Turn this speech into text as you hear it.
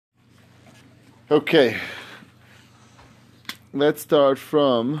Okay, let's start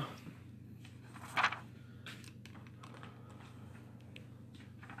from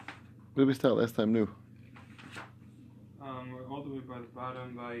where did we start last time? New. We're all the way by the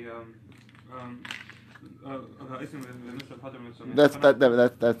bottom by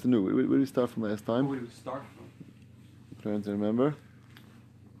That's the new. Where did we start from last time? Where did we start from? I'm trying to remember.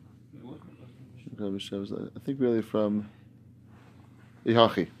 I think really from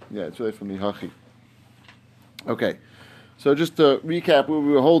Ihachi. Yeah, it's really from Ihachi. Okay, so just to recap where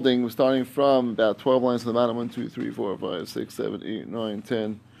we were holding, we're starting from about 12 lines from the bottom. 1, 2, 3, 4, 5, 6, 7, 8, 9,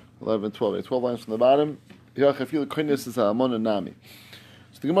 10, 11, 12. 12 lines from the bottom. Ihachi feel kindness is Amon and Nami.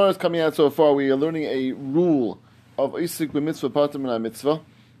 So the Gemara is coming out so far. We are learning a rule of Isik b'mitzvah patim and mitzvah.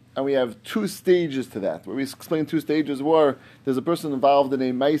 And we have two stages to that. Where we explain two stages were there's a person involved in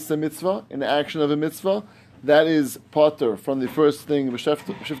a ma'isa mitzvah, in the action of a mitzvah, that is pater from the first thing,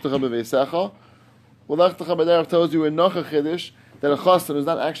 V'shiftecha b'veisecha. V'lachtecha b'derech tells you in Nocha Chiddush that a chassan is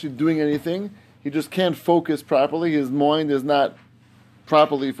not actually doing anything. He just can't focus properly. His mind is not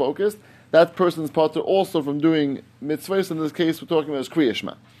properly focused. That person's pater also from doing mitzvahs. In this case, we're talking about Kriya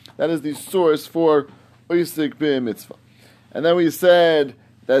Shema. That is the source for Isik b'mitzvah. And then we said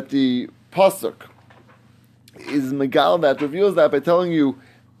that the pasuk is megal that reveals that by telling you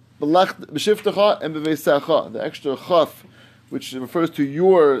b'shiftecha and b'veisecha, the extra chaf, which refers to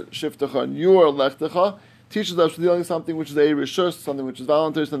your shiftecha and your lechtecha, teaches us we're dealing with something which is a rishus, something which is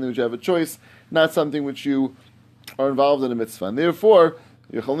voluntary, something which you have a choice, not something which you are involved in a mitzvah. And therefore,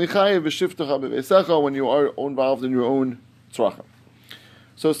 when you are involved in your own tzrachim.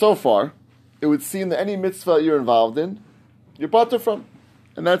 So far, it would seem that any mitzvah you're involved in, you're pater from.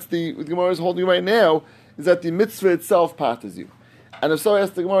 And that's what the Gemara is holding right now, is that the mitzvah itself paters you. And if so,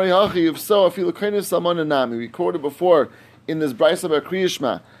 ask the Gemara, if so, if you look Saman and Nami, we quoted before in this Brisa about Kriya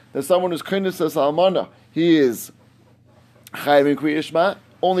Shema, that someone who's Kriya as Almana, he is Chayiv in Kriya Shema,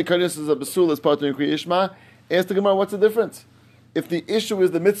 only Kriya as a Basul is pater in Kriya Shema. Ask the Gemara, what's the difference? If the issue is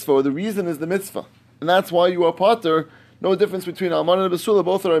the mitzvah, or the reason is the mitzvah, and that's why you are pater, no difference between Almana and Basul,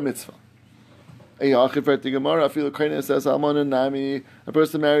 both are a mitzvah. A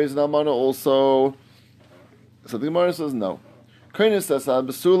person marries an almana also. So the Gemara says no. Kainis says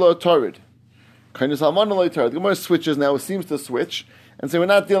basula torid. Kainis almana loy torid. The Gemara switches now. It seems to switch and say we're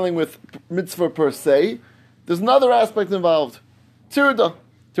not dealing with mitzvah per se. There's another aspect involved. Tirda.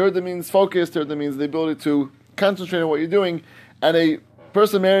 Tirda means focus. Tirda means the ability to concentrate on what you're doing. And a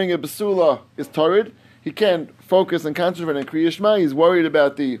person marrying a basula is torid. He can't focus and concentrate on Kriya Shema. He's worried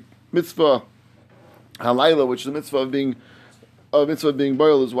about the mitzvah halayla, which is the mitzvah of being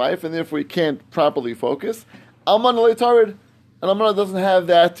boil his wife, and therefore he can't properly focus. Almana loy tarid, and almana doesn't have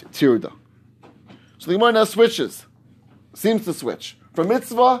that tirda. So the Gemara now seems to switch from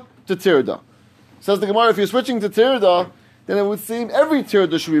mitzvah to tirda. Says the Gemara, if you're switching to tirda, then it would seem every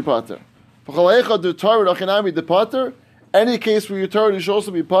tirda should be pater. Any case where you're tarid, you should also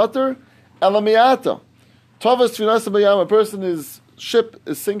be pater. Elamiyata, tavas tfinasa b'yam, a person's ship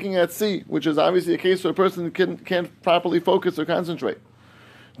is sinking at sea, which is obviously a case where a person can't properly focus or concentrate.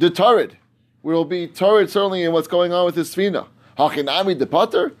 The tarid will be tarid certainly in what's going on with his sfina. Hachinami the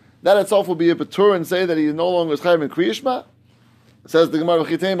pater, that itself will be a patur and say that he no longer is chayiv in Kriya Shema. Says the Gemara,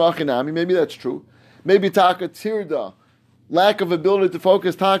 hachinami, maybe that's true. Maybe taka tirda, lack of ability to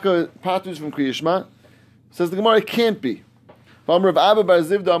focus, taka paters from Kriya Shema. Says the Gemara, it can't be. Rav Abba bar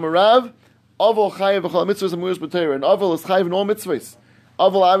Zivda Amarav, Aval chayiv v'chol mitzvahs and mu'us b'teira, and Aval is chayiv in all mitzvahs.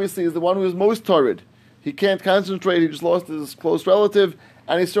 Aval obviously is the one who is most tarid. He can't concentrate. He just lost his close relative,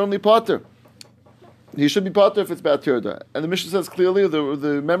 and he's certainly pater. He should be pater if it's bad tirda. And the Mishnah says clearly,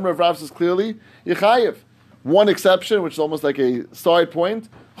 the memory of Rav says clearly, Yechayiv. One exception, which is almost like a side point,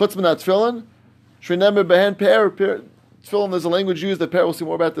 chutz min tefillin, shrinemer behen per. Tefillin, there's a language used that Per will see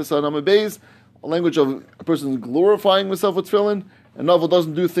more about this on Amud Beis, a language of a person glorifying himself with tefillin. A novel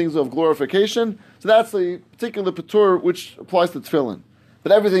doesn't do things of glorification, so that's the particular patur which applies to tefillin.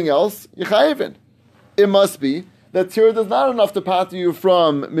 But everything else, yechayivin. It must be that tirda is not enough to pater you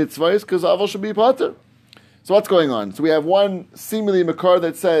from mitzvahs, because aval should be pater. So what's going on? So we have one seemingly makar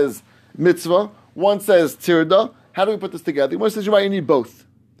that says mitzvah, one says tirda. How do we put this together? One says you need both.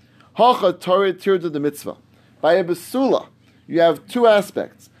 Hacha tarid tirda the mitzvah. By a basula, you have two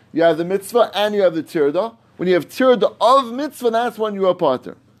aspects. You have the mitzvah and you have the tirda. When you have tirda of mitzvah, that's when you are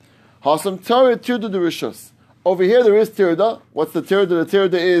pater. Hasam tarid tirda the rishus. Over here there is tirda. What's the tirda? The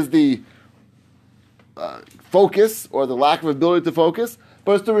tirda is the focus or the lack of ability to focus,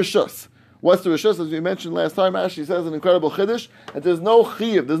 but it's the rishus. What's the rishus? As we mentioned last time, Rashi says an incredible chiddush that there's no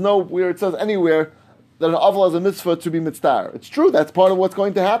chiyuv, there's no where it says anywhere that an aval has a mitzvah to be mitzvah. It's true, that's part of what's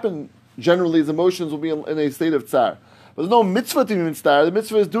going to happen generally his emotions will be in a state of tsar. But there's no mitzvah to be mitzvah. The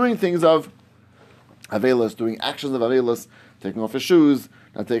mitzvah is doing things of avelos, doing actions of avelos, taking off his shoes,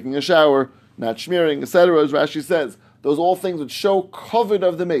 not taking a shower, not smearing, etc. As Rashi says, those all things which show covered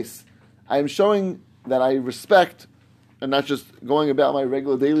of the mace. I am showing that I respect, and not just going about my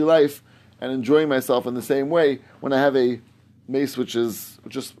regular daily life and enjoying myself in the same way when I have a mace which just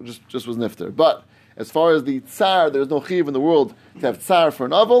was nifter. But as far as the tsar, there's no chiv in the world to have tsar for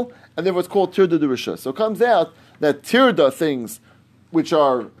an avel, and therefore it's called tirda de rishus. So it comes out that tirda things which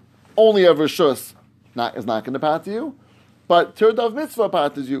are only of rishus is not going to pat you, but tirda of mitzvah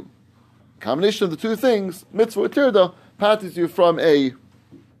patters you. Combination of the two things, mitzvah or tirda, patters you from a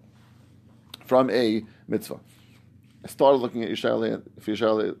mitzvah. I started looking at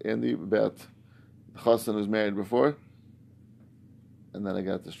Yishael Andy about the chassan who's married before, and then I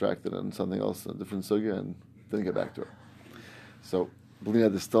got distracted on something else, a different sugya, and didn't get back to her. So, believe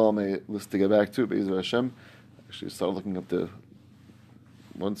there's still on my list to get back to, Be'ezer Hashem. Actually, started looking up the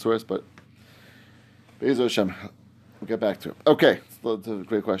one source, but Be'ezer Hashem, we'll get back to it. Okay, that's a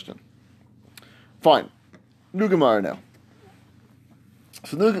great question. Fine. New Gemara now.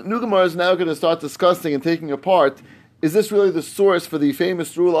 So New Gemara is now going to start discussing and taking apart, is this really the source for the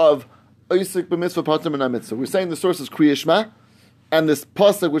famous rule of Oisik b'mitzvah patur min mitzvah? We're saying the source is Kriya Shema, and this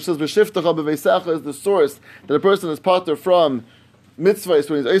pasuk which says V'shiftecha b'veisecha is the source that a person is patur from mitzvah is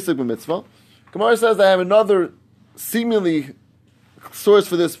when he's Oisik b'mitzvah. Gemara says I have another seemingly source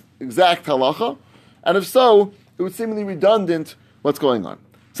for this exact halacha, and if so, it would seemingly redundant what's going on.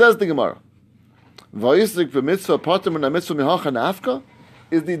 Says the Gemara, V'oisik b'mitzvah patur min mitzvah mihacha nafka?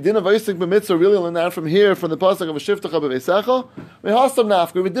 Is the din of Oisik b'mitzvah really learned out from here, from the pasuk of V'shiftecha b'veisecha? Mehasam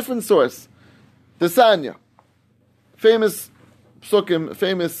nafka, we have a different source. The Sanya, famous psukim,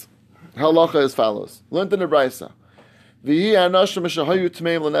 famous halacha as follows. Learned in the Brisa. V'hi anashim shahayu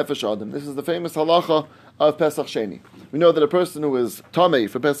tmeim l'nefesh adam. This is the famous halacha of Pesach Sheni. We know that a person who is tamei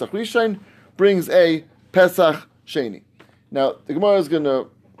for Pesach Rishon brings a Pesach Sheni. Now, the Gemara is going to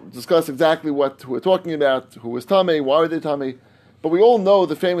discuss exactly what we're talking about, who is tamei, why are they tamei. But we all know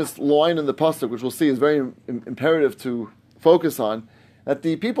the famous line in the pasuk, which we'll see is very imperative to focus on, that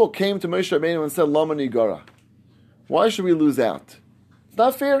the people came to Moshe Rabbeinu and said, Lama nigara. Why should we lose out? It's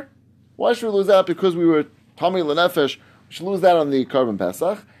not fair. Why should we lose out because we were tamei l'nefesh? We should lose out on the Karban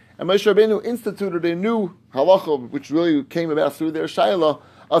Pesach. And Moshe Rabbeinu instituted a new halacha, which really came about through their shaila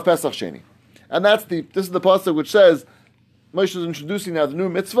of Pesach Sheni. And this is the pasuk which says, Moshe is introducing now the new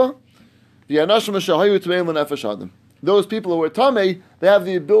mitzvah, V'yanashim shahayu tmeim l'nefesh adam. Those people who are tamei, they have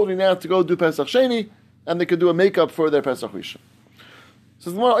the ability now to go do Pesach Sheni, and they could do a makeup for their Pesach Rishon.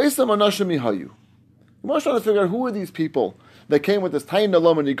 So the Gemara Isam Anashim Mihayu. The Gemara is trying to figure out who are these people that came with this Taina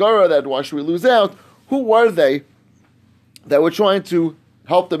Lama Nigara, that why should we lose out? Who were they that were trying to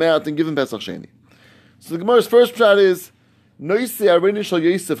help them out and give them Pesach Sheni? So the Gemara's first shot is Noisi Arini Shal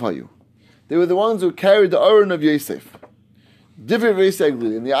Yosef Hayu. They were the ones who carried the Aron of Yosef. Divir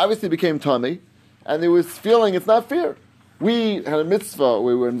Veisegli, and they obviously became tamei. And they was feeling it's not fair. We had a mitzvah,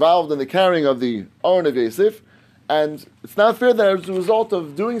 we were involved in the carrying of the Aron of Yosef, and it's not fair that as a result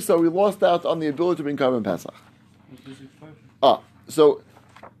of doing so, we lost out on the ability to bring Karban Pesach. So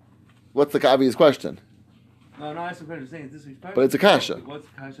what's the obvious question? No, I asked the question saying this is but it's a kasha. What's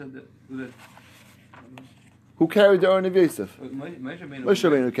the kasha that who carried the Aron of Yosef? Moshe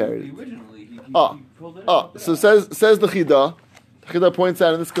Rabbeinu carried it. Originally, he pulled it out. So says the Chida. The Chida points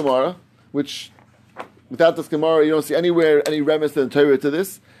out in this Gemara, which without this Gemara, you don't see anywhere any remiss in the Torah to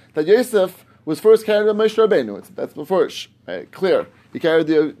this, that Yosef was first carried by Moshe Rabbeinu. That's before clear. He carried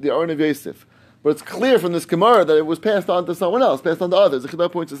the Aron of Yosef. But it's clear from this Gemara that it was passed on to someone else, passed on to others. The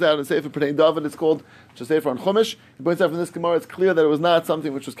Chida points this out in Sefer Pnei David, it's called, which is Sefer on Chumash. He points out from this Gemara, it's clear that it was not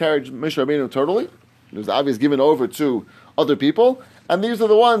something which was carried Moshe Rabbeinu totally. It was obviously given over to other people. And these are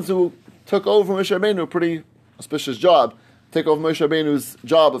the ones who took over Moshe Rabbeinu, a pretty auspicious job. Take over Moshe Rabbeinu's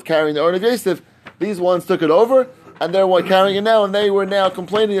job of carrying the Aron of Yosef. These ones took it over, and they're carrying it now, and they were now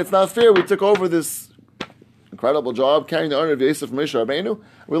complaining it's not fair. We took over this incredible job carrying the Aron of Yosef from Moshe Rabbeinu.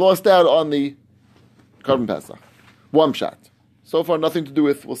 We lost out on the Karban Pesach. One shot. So far, nothing to do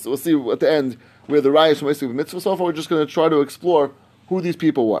with. We'll see at the end where the rayos from Oisik Mitzvah. So far, we're just going to try to explore who these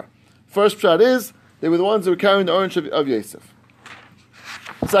people were. First shot is they were the ones who were carrying the Aron of Yosef.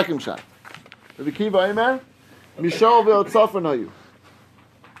 Second shot. Rabbi Kiva Aimer, Mishal ve'otzafan hayu.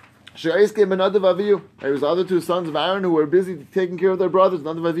 She'eiske ben Nadav Avihu. There was the other two sons of Aaron who were busy taking care of their brothers.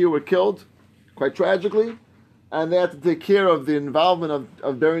 Nadav Avihu were killed, quite tragically, and they had to take care of the involvement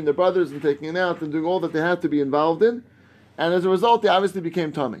of burying their brothers and taking it out and doing all that they had to be involved in. And as a result, they obviously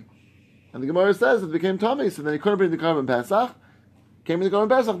became tamei. And the Gemara says that they became tamei, so then they couldn't bring the Karban Pesach. came to the Korban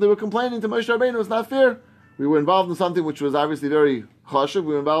Pesach, they were complaining to Moshe Rabbeinu, it's not fair. We were involved in something which was obviously very chashuv.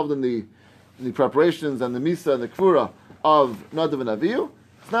 We were involved in the preparations and the misa and the kfura of Nadav and Avihu.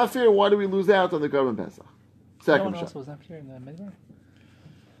 It's not fair. Why do we lose out on the Korban Pesach? Second no one else shot. was after in the Midbar?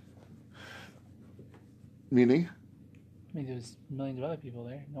 Meaning? I mean, there was millions of other people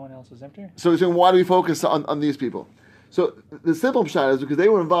there. No one else was after. So he's saying, why do we focus on these people? So the simple pshat is because they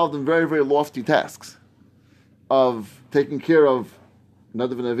were involved in very, very lofty tasks of taking care of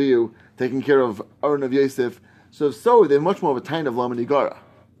Nadav and Avihu, taking care of Aaron of Yosef. So they're much more of a kind of Laman Igara.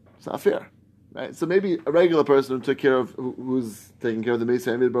 It's not fair, right? So maybe a regular person who took care of, who's taking care of the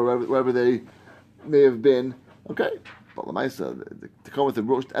Mesa and Midbar, wherever they may have been, okay. But Lamaisa, to come with the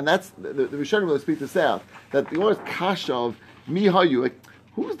roast, and that's the Rishonim will speak this out, that the word kasha of mihayu, like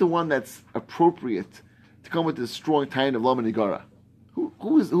who's the one that's appropriate to come with this strong time of Laman Igara?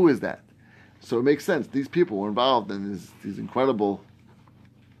 Who is that? So it makes sense. These people were involved in these incredible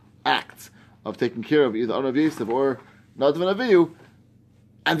acts of taking care of either Aaron of Yosef or Nadav and Avihu,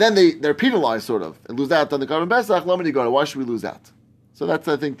 and then they're penalized sort of and lose out on the Korban Pesach. Laman Igara. Why should we lose out? So that's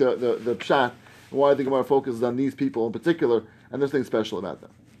I think the pshat. Why the Gemara focuses on these people in particular, and there's nothing special about them.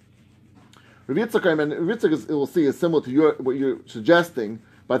 Rav Yitzchak, we'll see, is similar to what you're suggesting,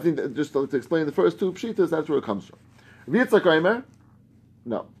 but I think that just to explain the first two pshitas, that's where it comes from. Rav Yitzchak,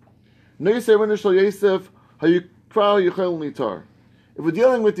 no. If we're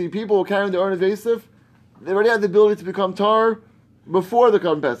dealing with the people who carry the Aaron of Yosef, they already had the ability to become tar before the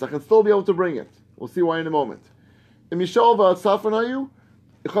Korban Pesach and still be able to bring it. We'll see why in a moment. If Mishal v'atzafan hayu,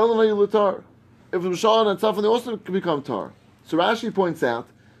 yichayilun hayu l'tar. If Mishal and Tzafan, they also can become tar. So Rashi points out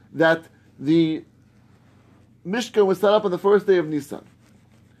that the Mishkan was set up on the first day of Nisan.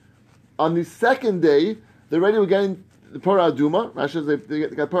 On the second day, they already were getting the Parah Aduma. Rashi says they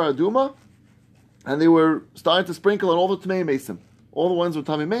got Parah Aduma, and they were starting to sprinkle on all the Tamei Mesim. All the ones with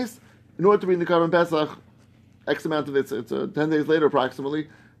Tamei Mes, in order to bring the Korban Pesach, X amount of it, it's 10 days later approximately.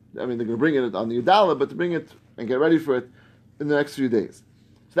 I mean, they're going to bring it on the Yudala, but to bring it and get ready for it in the next few days.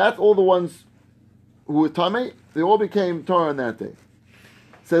 So that's all the ones who were Tamei, they all became Torah on that day.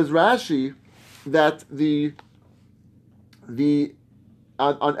 Says Rashi that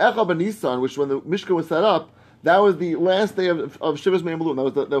on Echad B'Nisan, which when the Mishkan was set up, that was the last day of Shivas Me'em Eluim. That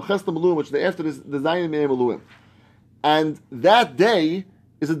was the Chesed Me'eluim, which is after the Zayin Me'em Eluim. And that day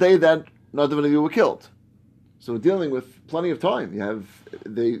is the day that Nadav and Avihu were killed. So we're dealing with plenty of time. You have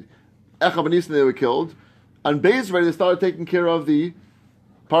Echad B'Nisan, they were killed. On Beis Ready, they started taking care of the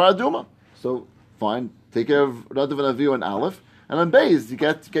Parah Aduma. So fine, take care of Nadav and Avihu and Aleph, and on Beis you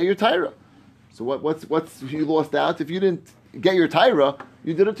get your Taira. So what's you lost out if you didn't get your Taira?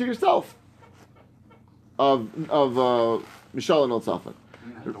 You did it to yourself. Of Mishal and Otzafan.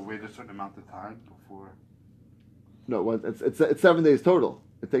 You have to wait a certain amount of time before. No, it's 7 days total.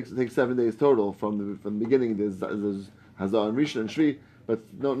 It takes 7 days total from the beginning. There's Hazah and Rishon and Shvi, but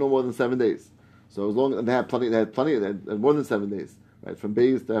no more than 7 days. So as long as they had more than 7 days, right? From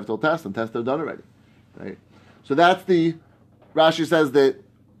Beis to Haftal Test, and Test they're done already, right? So that's the Rashi says that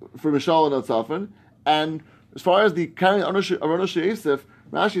for Mishal and Otzafan, and as far as the carrying Aaron of Yosef,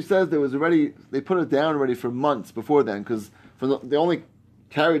 Rashi says they put it down already for months before then, because they only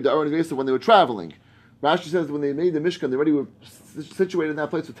carried the Aaron of Yosef when they were traveling. Rashi says when they made the Mishkan, they already were situated in that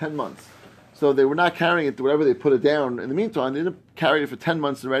place for 10 months. So they were not carrying it to wherever they put it down. In the meantime, they didn't carry it for 10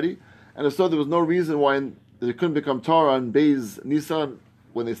 months already. And if so, there was no reason why they couldn't become Torah on Beis Nisan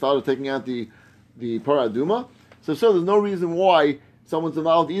when they started taking out the Parah Aduma. So there's no reason why someone's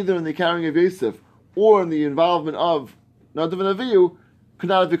involved either in the carrying of Yosef or in the involvement of Nadav and Avihu could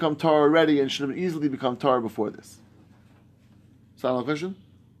not have become Torah already and should have easily become Torah before this. Silent question?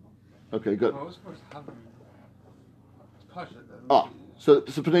 Okay, good. Well, I was supposed to have So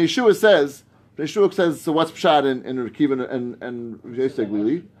Pnei Yeshua says, so what's Pshat in Rekiva and Yosef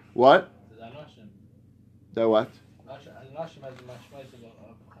Glili? What? That what?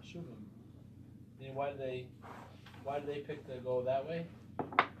 Why did they pick to go that way?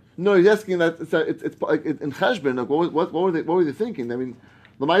 No, he's asking that it's like in Cheshbon. Like what were they thinking? I mean,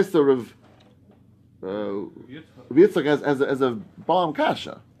 the Meister of Yitzchak has a bomb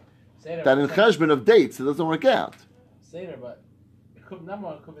kasha that in Cheshbon of dates it doesn't work out. Seder, but it could number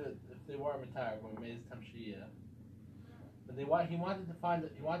one could be that if they were retired when we made this Tamshiyah. But he wanted to find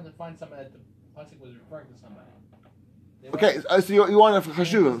somebody that the pasuk was referring to somebody. Okay, so you want it for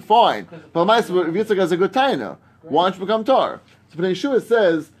Cheshuvim, fine. But Meister Yitzchak has a good taina. Why don't you become tar? So Pnei Yeshua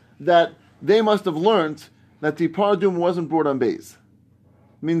says that they must have learned that the Paradum wasn't brought on Beis.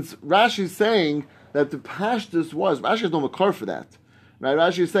 Means Rashi's saying that the Pashtus was, Rashi has no makar for that. Right?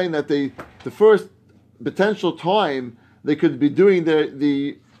 Rashi is saying that the first potential time they could be doing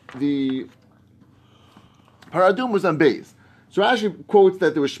the Paradum was on Beis. So Rashi quotes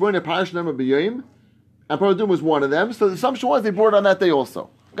that there was Shmona Parash Nemar B'Yom, and Paradum was one of them. So the assumption was they brought on that day also.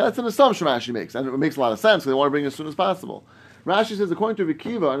 That's an assumption Rashi makes, and it makes a lot of sense because they want to bring it as soon as possible. Rashi says, according to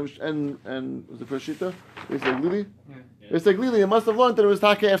Rikiva, and was the first Shita? Glili? It's like Glili, they must have learned that it was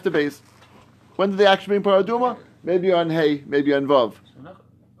Taka after Beis. When did they actually bring Paraduma? Maybe on Hay, maybe on Vav.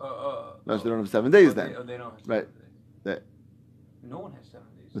 No, so they don't have 7 days then. They don't have 7 Right. days. No one has 7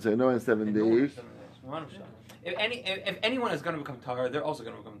 days. Let's say no one has 7 No one has days. 7 days. 100%. If anyone is going to become tar, they're also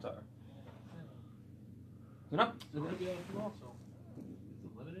going to become tar. They're not. Is it going to be able to also? Is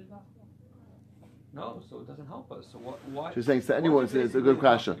it limited now? No, so it doesn't help us. So why? So you're saying to anyone, it's a good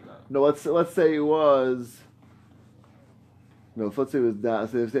question. No, let's say it was. No, if let's say it was that.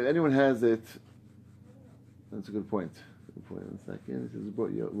 So if anyone has it, that's a good point. Good point. 1 second. This is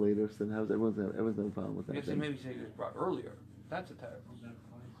brought you out later. So then how's everyone's have a problem with that? If they maybe say it was brought earlier, that's a terrible.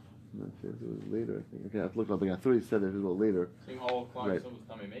 Not sure if it was later. I think. Okay, I have to look it up again. I thought he said it was later. Saying all clients Right. was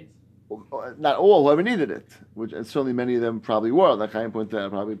coming mates? Not all, whoever needed it, which and certainly many of them probably were. Like I pointed out,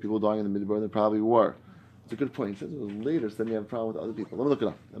 probably people dying in the midbar, they probably were. It's a good point. He says it was later, so then you have a problem with other people. Let me look it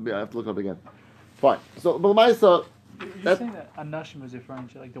up. I have to look it up again. Fine. So, but Lamaisa, You're saying that Anashim was referring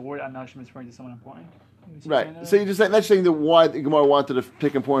to, like the word Anashim is referring to someone important? Is he saying right. that? So you're just saying, that's saying that why the Gemara wanted to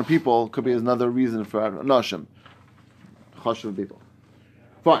pick important people could be another reason for Anashim, Chashim people.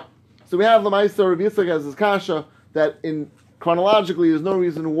 Fine. So we have Lamaisa, Rav Yitzchak has this kasha that in chronologically there's no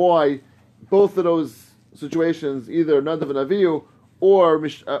reason why both of those situations, either Nadav and Avihu or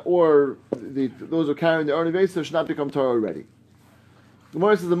those who are carrying the Arni Vesav should not become Torah already. The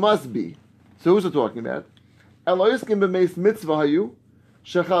Gemara says it must be. So who's it talking about? Eloiskim b'meis mitzvah hayu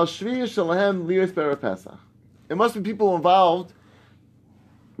shechal shvi shalahem lios b'erev Pesach. It must be people involved.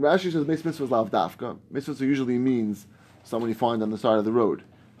 Rashi says meis mitzvah is lav dafka. Mitzvah usually means someone you find on the side of the road.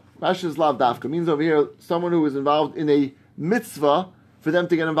 Rashi says lav dafka means over here someone who is involved in a mitzvah for them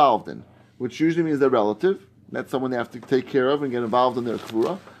to get involved in, which usually means their relative. That's someone they have to take care of and get involved in their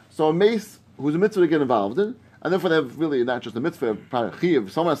kvura. So a mace who's a mitzvah to get involved in, and therefore they have really not just a mitzvah, probably a chiyuv.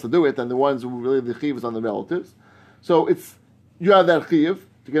 Someone has to do it, and the ones who really the chiyuv is on the relatives. So it's you have that chiyuv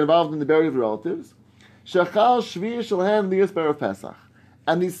to get involved in the burial of relatives. Shachal shvi shalhan lias b'erev Pesach,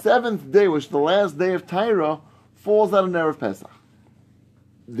 and the 7th day, which is the last day of Taira, falls out of erev Pesach.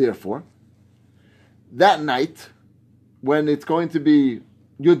 Therefore, that night, when it's going to be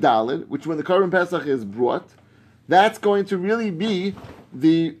Yud Daled, which when the Korban Pesach is brought, that's going to really be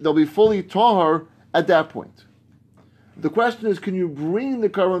they'll be fully tahor at that point. The question is, can you bring the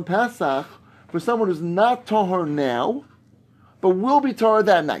Korban Pesach for someone who's not tahor now, but will be tahor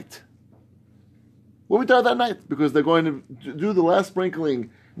that night? Will be tahor that night because they're going to do the last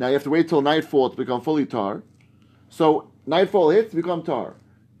sprinkling. Now you have to wait till nightfall to become fully tahor. So nightfall hits to become tahor.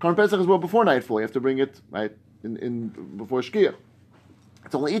 Korban Pesach is well before nightfall. You have to bring it right in before Shkia.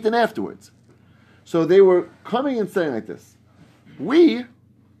 It's only eaten afterwards. So they were coming and saying like this: we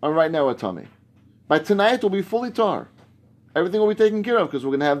are right now at Tummy. By tonight we'll be fully tar. Everything will be taken care of because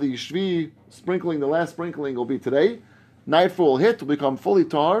we're going to have the Shvi sprinkling. The last sprinkling will be today. Nightfall will hit, will become fully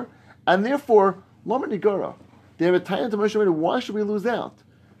tar, and therefore Lama Nigara. They have a time to Moshe Rabbeinu. Why should we lose out?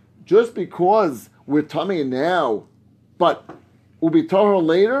 Just because we're Tummy now, but we'll be tar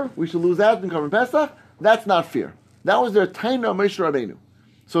later, we should lose out in Korban Pesach? That's not fair. That was their Taina Moshe Rabbeinu.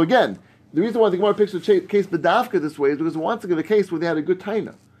 So again, the reason why the Gemara picks the case B'davka this way is because it wants to give a case where they had a good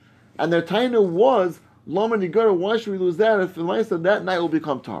Taina. And their Taina was, Lama Nigara, why should we lose that if the Maisa that night will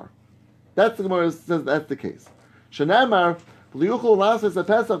become tar? That's the Gemara says that's the case. Shanamar, L'yuchol lases a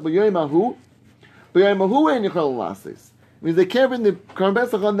Pesach b'yoyim ahu, b'yoyim ahu ein yuchol lases. Means they can't bring the Korban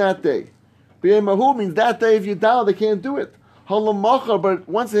Pesach on that day. B'yoyim ahu means that day if you die, they can't do it. Halamacha, but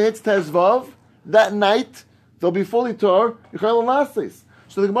once it hits Tezvav, that night, they'll be fully tar, yuchol lases.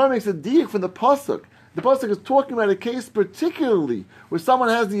 So the Gemara makes a diak from the pasuk. The pasuk is talking about a case particularly where someone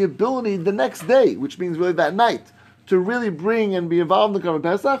has the ability the next day, which means really that night, to really bring and be involved in the Korban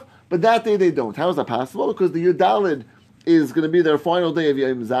Pesach, but that day they don't. How is that possible? Because the Yud Daled is going to be their final day of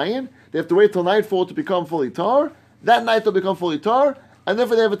Yom Zayin. They have to wait till nightfall to become fully tar. That night they'll become fully tar, and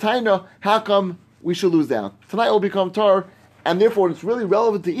therefore they have a taina. How come we should lose out? Tonight will become tar, and therefore it's really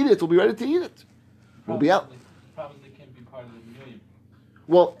relevant to eat it. We'll be ready to eat it. We'll be out. Probably can't be part of the Minuyim.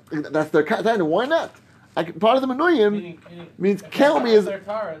 Well, that's their taina. Why not? Part of the Menuyim means Kelmi is their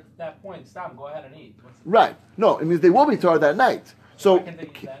tar at that point. Stop. Go ahead and eat. right. No, it means they will be tar that night. So, Why can't they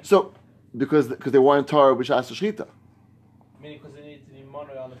eat that? so because they weren't tar b'shas shechita. Meaning because they need to be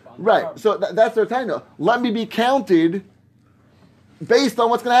mono on the Right. tar. So that's their taina. Let me be counted based on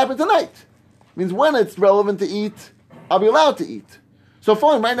what's going to happen tonight. Means when it's relevant to eat I'll be allowed to eat. So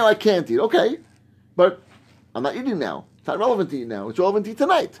fine, right now I can't eat. Okay, but I'm not eating now. It's not relevant to eat now. It's relevant to eat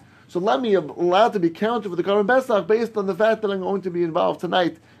tonight. So let me allowed to be counted for the Karban Pesach based on the fact that I'm going to be involved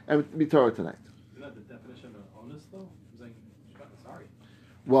tonight and be Torah tonight. Isn't that the definition of honest though? It's like, sorry.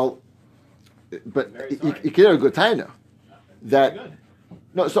 Well, but Very you sorry. can hear a good time now. That Good.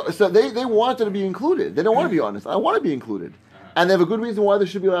 no, so they wanted to be included. They don't want to be honest. I want to be included, and they have a good reason why they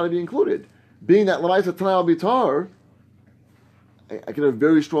should be allowed to be included. Being that Lamaisa tonight will be Tar, I get a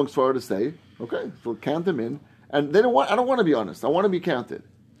very strong svara to say, okay, so count them in, and they don't want. I don't want to be honest. I want to be counted.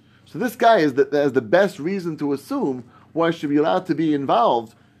 So this guy has the best reason to assume why I should be allowed to be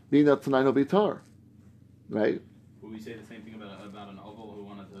involved, being that tonight will be Tar, right? Would we say the same thing about an oval who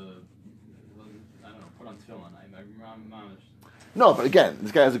wanted to, I don't know, put on tefillin? No, but again,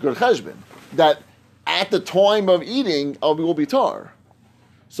 this guy has a good cheshbon that at the time of eating, will be tar.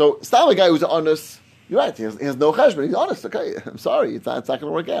 So, it's not a guy who's honest. You're right. He has no cheshbon. He's honest. Okay, I'm sorry, it's not going to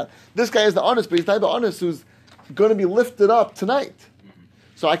work out. This guy is the honest, but he's not the honest who's going to be lifted up tonight.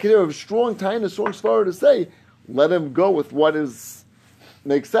 So I can hear a strong time, a strong svara to say, let him go with what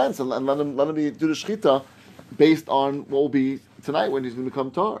makes sense, and let him do the shechita based on what will be tonight when he's going to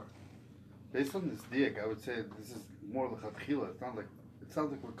become tar. Based on this diak, I would say this is more lechatchila. It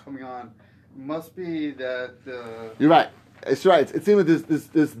sounds like we're coming on. It must be that. You're right. It's right. It seems that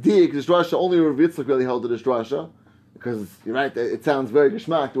this diak, this drasha, only Rav Yitzchak really held to this drasha, because you're right. It sounds very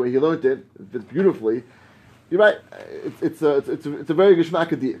geshmak the way he learned it. It fits beautifully. You're right. It's a very geshmak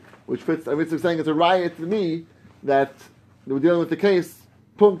diak, which fits. Rav Yitzchak saying it's a riot to me that we're dealing with the case.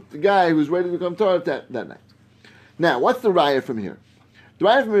 Punked the guy who's ready to become Torah that night. Now, what's the riot from here? The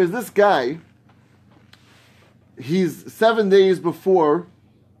riot from here is this guy. He's 7 days before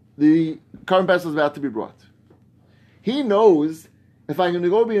the Karban Pesach is about to be brought. He knows if I'm going to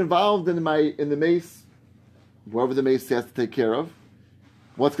go be involved in the mace, whoever the mace has to take care of,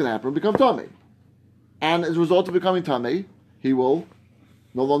 what's going to happen? Become Tameh. And as a result of becoming Tameh, he will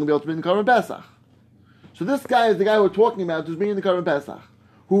no longer be able to be in the Karban Pesach. So this guy is the guy we're talking about who's being in the Karban Pesach,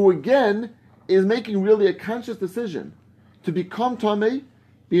 who again is making really a conscious decision to become Tameh,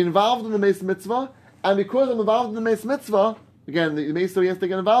 be involved in the mace mitzvah, and because I'm involved in the Meis Mitzvah, again, the Meis he has to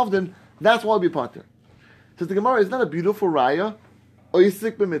get involved in, that's why I'll be Pater. Says the Gemara, isn't that a beautiful raya?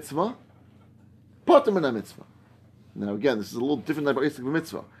 Oisik b'mitzvah, Pater min mitzvah. Now again, this is a little different than Oisik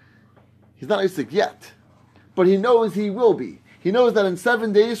b'mitzvah. He's not Oisik yet, but he knows he will be. He knows that in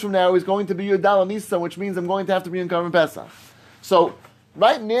 7 days from now he's going to be Yudal Nisan, which means I'm going to have to be in Karban Pesach. So,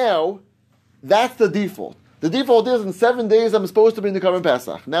 right now, that's the default. The default is in 7 days I'm supposed to be in the Karban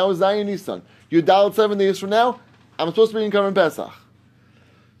Pesach. Now is Zayin Nisan. You dialed 7 days from now, I'm supposed to be in Karban Pesach.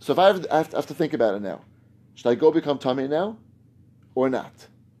 So if I have to think about it now, should I go become Tameh now or not?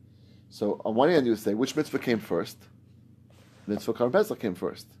 So on one hand you say, which mitzvah came first? Mitzvah Karban Pesach came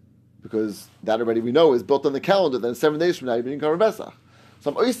first. Because that already we know is built on the calendar, then 7 days from now you're being Karban Pesach.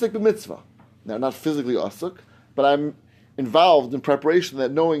 So I'm Oisik b'mitzvah. Now not physically Osuk, but I'm involved in preparation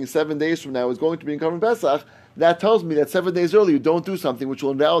that knowing 7 days from now is going to be in Karban Pesach. That tells me that 7 days earlier you don't do something which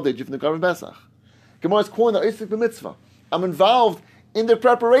will invalidate you from the Karban Pesach. Gemara's calling that Oisik b'mitzvah. I'm involved in the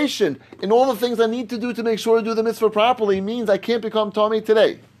preparation, in all the things I need to do to make sure to do the mitzvah properly, means I can't become Tameh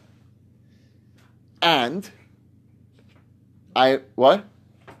today. And what?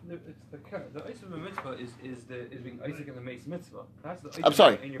 It's the Isaac mitzvah is being Isaac in the Meis mitzvah. That's the I'm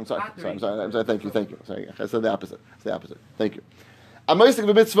sorry. in your I'm sorry. pattern. Thank you. Sorry, I said the opposite. It's the opposite. Thank you. I'm Isaac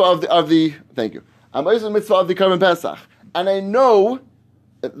the mitzvah of the. Thank you. I'm Isaac the mitzvah of the Karban Pesach, and I know.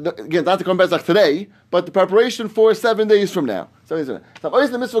 Again, not the Karban Pesach today, but the preparation for 7 days from now. 7 days from now. So I'm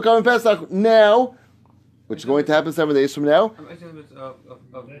Isaac the mitzvah of Karban Pesach now, which is going to happen 7 days from now. I'm Isaac in the mitzvah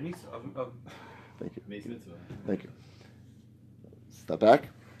of Thank you. Meis mitzvah. Thank you. Step back.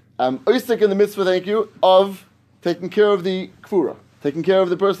 I'm Isaac in the mitzvah, thank you, of taking care of the kfura, taking care of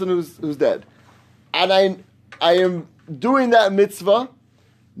the person who's dead. And I am doing that mitzvah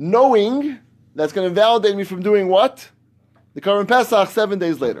knowing that's going to validate me from doing what? The Karban Pesach 7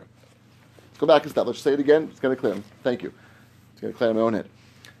 days later. Let's go back a step. Let's say it again. It's going to clear. Thank you. It's going to clear in my own head.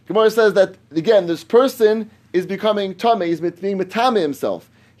 Gemara says that, again, this person is becoming Tameh. He's being Metameh himself.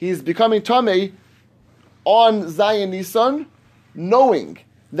 He's becoming Tameh on Zayin Nisan, knowing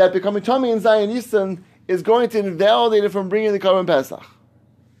that becoming Tameh in Zayin Nisan is going to invalidate it from bringing the Karban Pesach.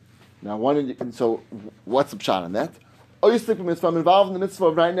 Now, so what's the pshat on that? I'm involved in the mitzvah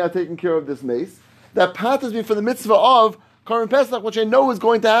of right now taking care of this mace. That paths me for the mitzvah of Karban Pesach, which I know is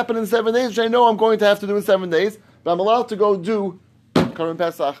going to happen in 7 days, which I know I'm going to have to do in 7 days, but I'm allowed to go do Karban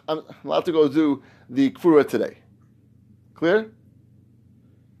Pesach. I'm allowed to go do the Kfura today. Clear?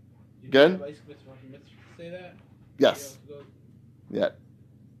 Again? Say that? Yes. Yeah.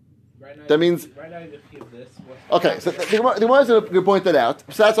 Right now, That means- right now you give this. Okay, so the Gemara is going to point that out.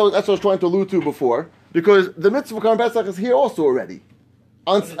 So that's what I was trying to allude to before, because the mitzvah of Karban Pesach is here also already.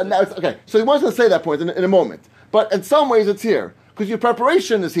 Now it's, okay, so the Gemara is going to say that point in a moment. But in some ways it's here, because your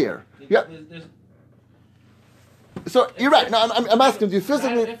preparation is here. Yeah. So you're right. No, I'm asking, do you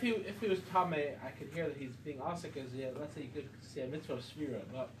physically... If he was Tame, I could hear that he's being also because let's say you could say a mitzvah of Svira.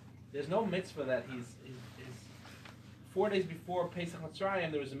 But there's no mitzvah that he's 4 days before Pesach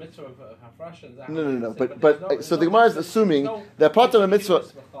Mitzrayim, there was a mitzvah of Hafrashah. No. But so the Gemara is assuming that part of the mitzvah,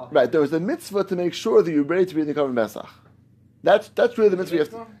 right? There was a mitzvah to make sure that you're ready to be in the Karban Pesach. That's really the mitzvah. You have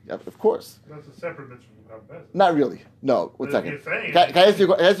to, yeah, of course. That's a separate mitzvah from Karban Pesach. Not really. No. One second. You're saying- Can I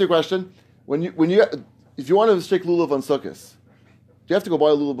ask you a question? When you if you want to shake lulav on Sukkot, do you have to go buy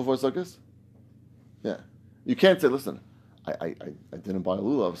a lulav before Sukkot? Yeah. You can't say, listen, I didn't buy a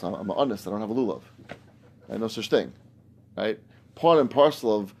lulav, so I'm honest. I don't have a lulav. I know such thing. Right? Part and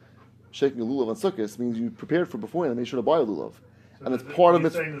parcel of shaking a lulav on Sukkot means you prepared for beforehand and made sure to buy a lulav. So And it's part of it.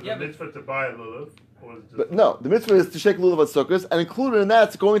 it. Saying there's a mitzvah to buy a lulav, or is it just But no, the mitzvah is to shake lulav on Sukkot, and included in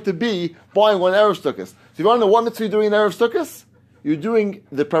that's going to be buying one Erev Sukkot. So if you want to know what mitzvah you're doing in Erev Sukkot, you're doing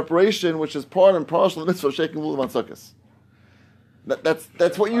the preparation, which is part and parcel of the mitzvah of shaking lulav on Sukkot.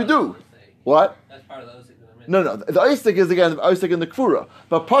 That's what you do. What? That's part of the Osik. No. The Osik is again the Osik and the Kfura.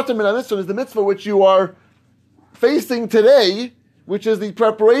 But part of the mitzvah is the mitzvah which you are facing today, which is the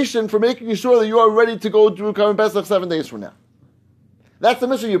preparation for making sure that you are ready to go through Karban Pesach 7 days from now. That's the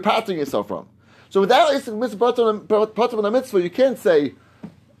mitzvah you're patting yourself from. So without Osik mitzvah, part of the mitzvah, you can't say,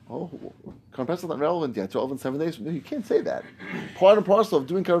 oh, Karban Pesach is not relevant yet, 12 and 7 days from now. You can't say that. Part and parcel of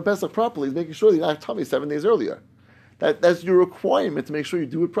doing Karban Pesach properly is making sure that you're not tummy 7 days earlier. That's your requirement to make sure you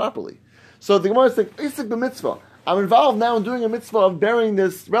do it properly. So the Gemara is saying, Isik b'mitzvah. I'm involved now in doing a mitzvah of burying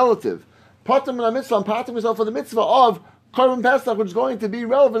this relative. Patim in a mitzvah, I'm patting myself for the mitzvah of Karban Pesach, which is going to be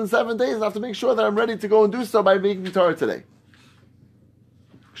relevant in 7 days, and I have to make sure that I'm ready to go and do so by making the Torah today.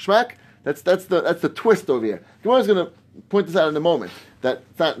 Shmak? That's the twist over here. The Gemara is going to point this out in a moment. That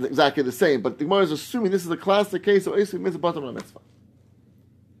it's not exactly the same, but the Gemara is assuming this is a classic case of Isik mitzvah, patim in a mitzvah.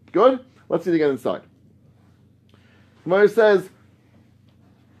 Good? Let's see it again inside. Gemara says,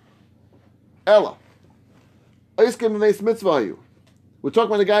 Ella, Iskim Meis Mitzvah. We're talking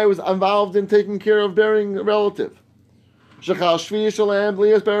about a guy who was involved in taking care of burying a relative. Shechal Shvi Shalem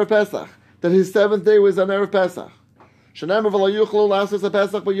Blias Erev Pesach. That his 7th day was on Erev Pesach. Shanem V'lo Yuchlo Lasses a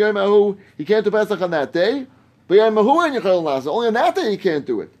Pesach B'Yom Ahu. He can't do Pesach on that day. B'Yom Ahu and Yuchlo Lasses. Only on that day he can't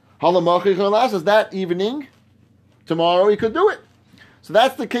do it. Halamach Yuchlo Lasses. That evening, tomorrow he could do it. So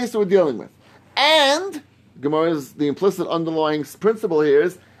that's the case that we're dealing with. And Gemara's the implicit underlying principle here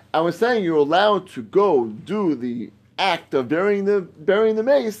is, I was saying you're allowed to go do the act of burying the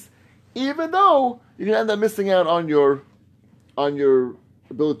mace, even though you can end up missing out on your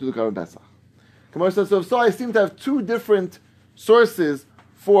ability to do Karban Pesach. Gemara says, so I seem to have two different sources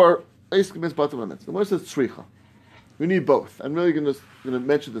for Eiskim Mitzvah Mitzvah. Gemara says Tzricha. We need both. I'm really going to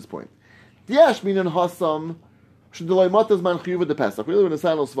mention this point. Diash minan hasam sh'delay matas man chiyuv the Pesach. Really, when the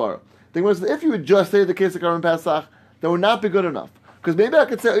Sanal Svara. The Gemara says, if you would just say the case of Karban Pesach, that would not be good enough. Because maybe I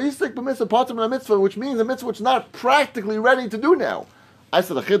could say Isik b'mitzvah patim in a mitzvah, which means a mitzvah which is not practically ready to do now. I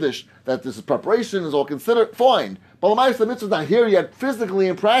said a chiddush that this is preparation is all considered fine, but the mitzvah is not here yet physically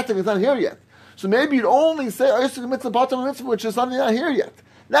and practically. It's not here yet. So maybe you'd only say Isik mitzvah patim in a mitzvah, which is something not here yet.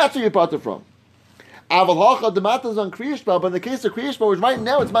 That's where you part it from. Aval hacha dematas on kriyishma, but in the case of kriyishma, which right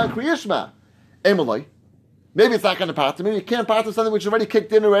now it's man kriyishma, emaloi. Maybe it's not going to patim. Maybe you can't patim something which already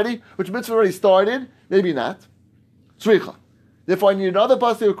kicked in already, which mitzvah already started. Maybe not. Tzricha. Therefore, I need another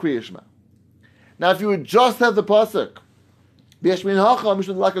pasuk of Kriyishma. Now, if you would just have the pasuk, B'yashmin hacha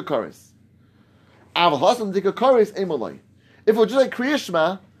mishun like a chorus, Aval hasan dik a chorus emaloi. If it was just like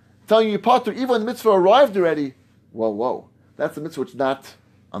Kriyishma, telling you patur, even when the mitzvah arrived already, whoa, that's a mitzvah which is not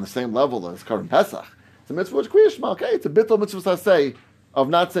on the same level as Karban Pesach. It's a mitzvah which Kriyishma. Okay, it's a bittul mitzvah say of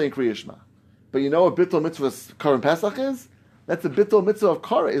not saying Kriyishma. But you know what bittul mitzvah Karban Pesach is? That's a bittul mitzvah of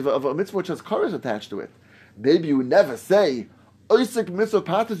chorus, of a mitzvah which has chorus attached to it. Maybe you would never say Oisik mitzvah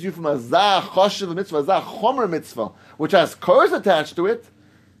patters you from a zah choshev mitzvah, a zah chomer mitzvah, which has chorus attached to it.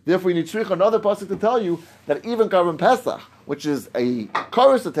 Therefore, you need tzrich another pasuk to tell you that even Karban Pesach, which is a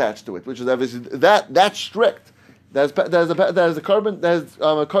chorus attached to it, which is obviously that's strict. There's a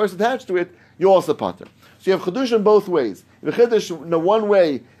chorus attached to it. You also patter. So you have chiddush in both ways. The chiddush, the one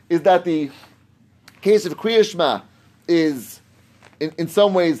way is that the case of Kriyishma is, in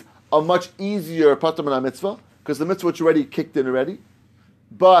some ways, a much easier pater min mitzvah, because the mitzvah which already kicked in already.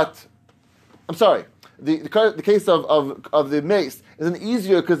 But, I'm sorry, the case of the mace isn't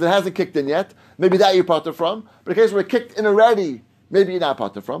easier because it hasn't kicked in yet. Maybe that you're parted from. But the case where it kicked in already, maybe you're not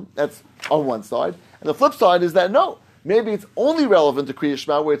parted from. That's on one side. And the flip side is that no, maybe it's only relevant to Kriya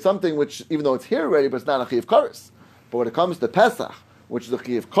Shema where it's something which, even though it's here already, but it's not a Chiyav Kares. But when it comes to Pesach, which is a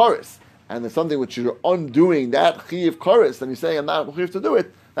Chiyav Kares, and there's something which you're undoing that Chiyav Kares, and you're saying I'm not Chiyav to do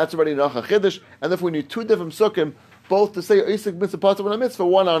it, that's already Nacha Chiddush, and therefore we need two different Sukkim, both to say Isaac Mitzvah Pater when a Mitzvah,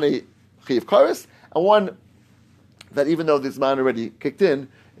 one on a Chiyav Kares, and one that even though this man already kicked in,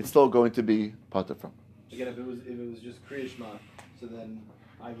 it's still going to be Pater from. Again, if it was just Kriya Shema, so then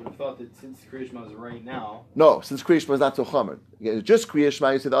I would have thought that since Kriya Shema is right now. No, since Kriya Shema is not so Chomer. Again, just Kriya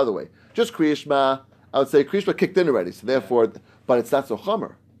Shema, you say the other way. Just Kriya Shema, I would say Kriya Shema kicked in already, so therefore, but it's not so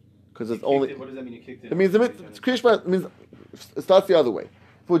Chomer. Because it's only. What does that mean? You kicked in? It means Kriya Shema means it starts the other way.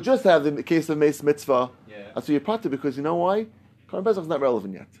 If we just have the case of Mace Mitzvah, that's what you're Pater, because you know why? Karban Pesach is not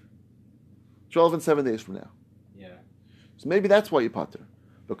relevant yet. It's relevant 7 days from now. Yeah. So maybe that's why you Pater.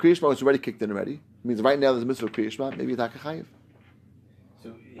 But Kriya Shema was already kicked in already. It means right now there's a Mitzvah of Kriya Shema, maybe it's not Chayiv.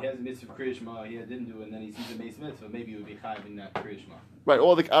 So he has a mitzvah of Kriya Shema, he didn't do it, and then he sees a mace mitzvah, maybe it would be chayiv in that Kriya Shema. Right,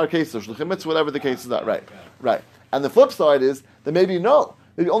 all our cases, Shluchim Mitzvah, whatever the cases are. Right, right. And the flip side is that maybe no,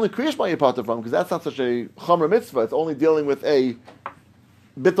 maybe only Kriya Shema you're Pater from, because that's not such a Chomer Mitzvah, it's only dealing with a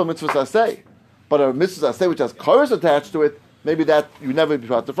Bittul Mitzvah Saseh. But a Mitzvah Saseh which has Kares attached to it, maybe that you never be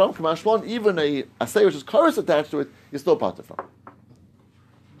Pater from. Kamash Shlon, even a Aseh which has Kares attached to it, you're still Pater from.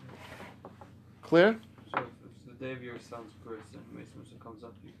 Clear? So if the day of your son's birth and Mace Mitzvah comes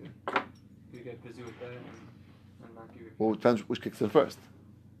up, you get busy with that and not give your. Well, it depends which kicks in first.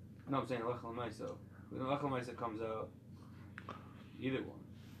 No, I'm saying Lech L'Maisa. When Lech L'Maisa comes out, either one.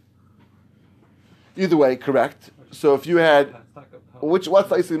 Either way, correct. So if you had, what's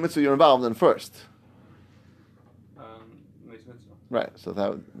the Isaac Mitzvah you're involved in first? Mace Mitzvah. Right, so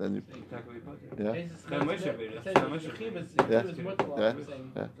that then you. Yeah.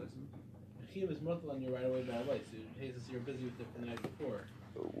 Yeah. He was mutal on you right away by way, so Jesus, you're busy with it the night before.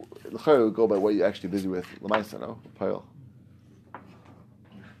 L'chayr would go by what you're actually busy with. L'maisa, no? Payol.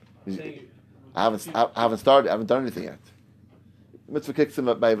 I haven't started. I haven't done anything yet. Mitzvah kicks him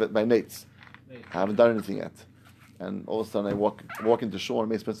by Nates. I haven't done anything yet, and all of a sudden I walk into shore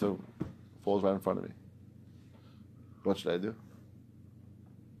and Mace Mitzvah falls right in front of me. What should I do?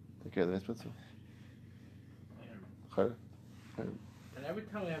 Take care of the Mace Mitzvah. L'chayr. And every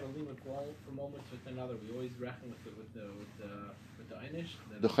time we have a limit for moments with another, we always reckon with the Einish.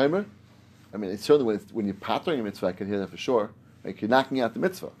 The Chaymer? I mean, it's certainly when you're pattering a mitzvah, I can hear that for sure. Like you're knocking out the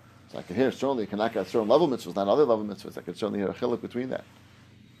mitzvah. So I can hear certainly you can knock out certain level mitzvahs, not other level mitzvahs. I can certainly hear a chiluk between that.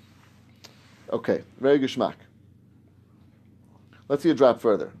 Okay, very geschmack. Let's see a drop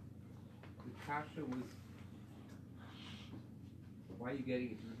further. The kasha was, why are you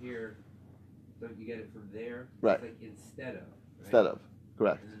getting it from here? Don't you get it from there? Right. It's like instead of. Right? Instead of,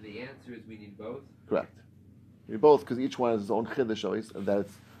 correct. And then the answer is we need both? Correct. We both, because each one has its own chiddush always, and that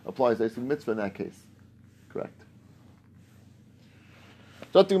applies to a mitzvah in that case. Correct.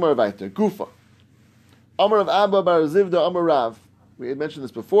 Gufa. Amar of Abba bar Zivda Amar Rav. We had mentioned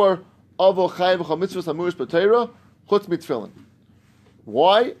this before. Avo chayv v'chal mitzvahs hamuris b'teira chutz mitfilin.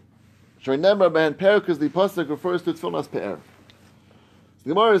 Why? Shoynemar b'hen per, because the pasuk refers to tefillin as pe'er. The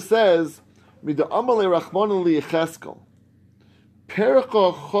Gemara says, Mida Amalei Rachmanu li Yecheskel.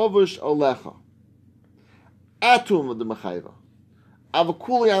 Percha chovush alecha. Atum the mechayva.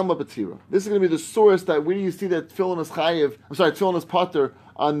 Avakuli amma batira. This is going to be the source that where do you see that tefillin is chayiv? Tefillin is pater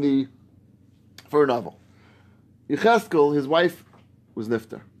on the for a novel. Yecheskel, his wife was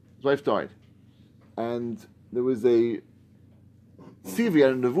nifter. His wife died, and there was a tzivi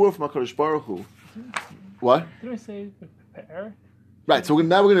and a nevuah from HaKadosh Baruch Hu. What? Didn't we say pe'er? Right. So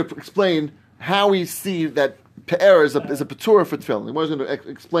now we're going to explain how we see that pe'er is a patur for tefillin. We're going to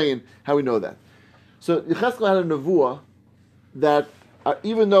explain how we know that. So Yecheskel had a nevuah that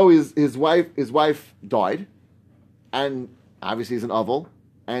even though his wife died, and obviously he's an avel,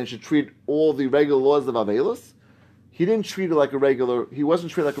 and should treat all the regular laws of avelus, he didn't treat it like a regular. He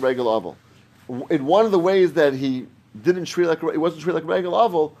wasn't treated like a regular avel. In one of the ways that he wasn't treated like a regular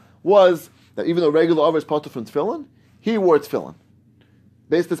avel was that even though regular avel is part from tefillin, he wore tefillin.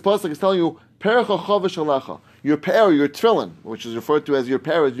 Based this pasuk is telling you perecha chavish alecha, your pe'er, your tefillin, which is referred to as your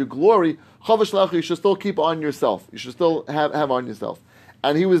pe'er, as your glory. Chavish alecha, you should still keep on yourself. You should still have on yourself.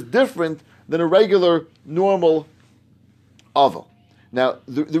 And he was different than a regular, normal avel. Now,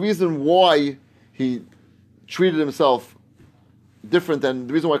 the reason why he treated himself different than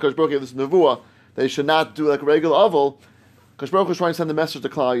the reason why Kadosh Baruch Hu gave this nevuah that he should not do like a regular avel, Kadosh Baruch Hu is trying to send a message to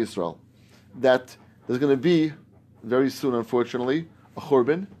Klal Yisrael that there's going to be very soon, unfortunately, a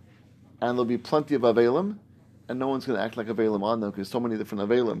churban, and there'll be plenty of Avelim, and no one's going to act like Avelim on them because so many different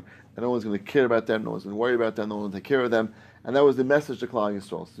Avelim, and no one's going to care about them, no one's going to worry about them, no one will take care of them. And that was the message to Klal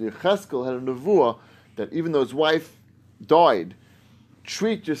Yisrael. So Yecheskel had a nevuah that even though his wife died,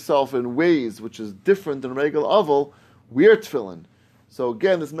 treat yourself in ways which is different than regular Aval, wear tefillin. So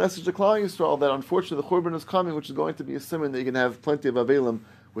again, this message to Klal Yisrael that unfortunately the Churban is coming, which is going to be a simon that you can have plenty of Avelim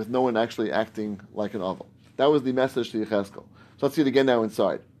with no one actually acting like an Aval. That was the message to Yecheskel. So let's see it again now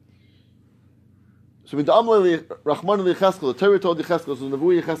inside. So with the Amalei Rachman Yecheskel, the Torah told Yecheskel, so the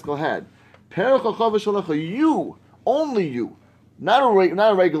Nevuah Yecheskel had, you, only you, not a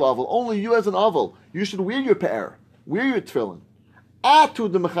regular Aval, only you as an Aval, you should wear your pe'er, wear your tefillin.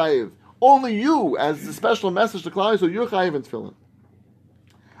 Atu the Mechayiv, only you, as a special message to Klal Yisrael, you're Chayiv in tefillin.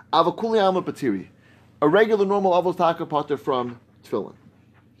 Avakuli Alma Patiri, a regular normal Aval taka pater from tefillin.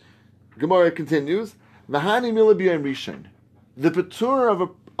 Gemara continues, V'hani mila b'yayim rishon. The patur of a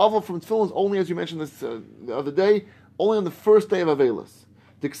Aval from tefillin is only, as you mentioned this the other day, only on the first day of Avelis.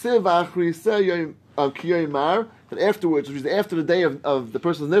 Diksiv v'achriseh kiyayimar, that afterwards, which is after the day of the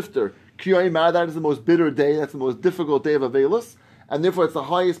person's nifter, kiyayimar, that is the most bitter day, that's the most difficult day of Avelis, and therefore it's the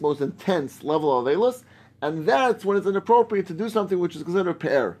highest, most intense level of Avelis, and that's when it's inappropriate to do something which is considered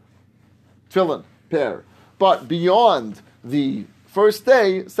pe'er. Tefillin, pe'er. But beyond the first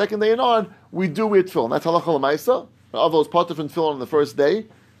day, second day and on, we do wear tefillin. That's halacha l'maisa. Aval is patur from tefillin on the first day,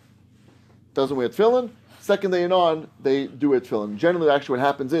 doesn't wear tefillin. Second day and on, they do wear tefillin. Generally, actually, what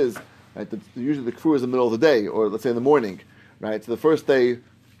happens is, right, usually the kfur is in the middle of the day, or let's say in the morning, right? So the first day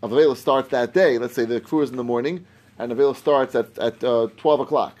of Avelis starts that day. Let's say the kfur is in the morning, and Avelis starts at 12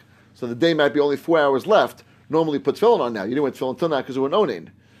 o'clock. So the day might be only 4 hours left. Normally, put tefillin on now. You didn't wear tefillin until now because you were onain.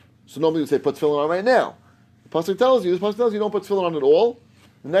 So normally you say put tefillin on right now. The pasuk tells you don't put tefillin on at all.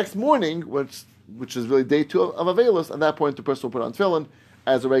 The next morning, which is really day 2 of Avelis, at that point the person will put on tefillin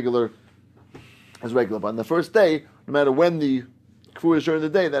as regular. But on the first day, no matter when the kfur is during the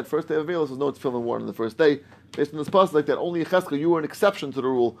day, that first day of Avelis, there's no tefillin worn on the first day. Based on this pasuk like that, only Yecheskel, you were an exception to the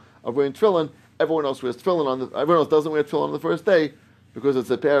rule of wearing tefillin. Everyone else wears tefillin everyone else doesn't wear tefillin on the first day because it's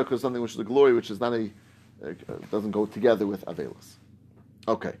a pair, because something which is a glory, which is not doesn't go together with Avelis.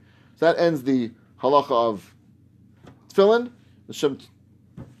 Okay, so that ends the halacha of tefillin.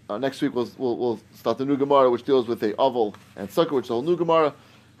 Next week we'll start the new Gemara, which deals with a Aval and Sukkah, which is a whole new Gemara.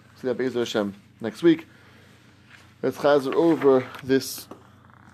 See that Be'ezer Hashem next week. Let's chazer over this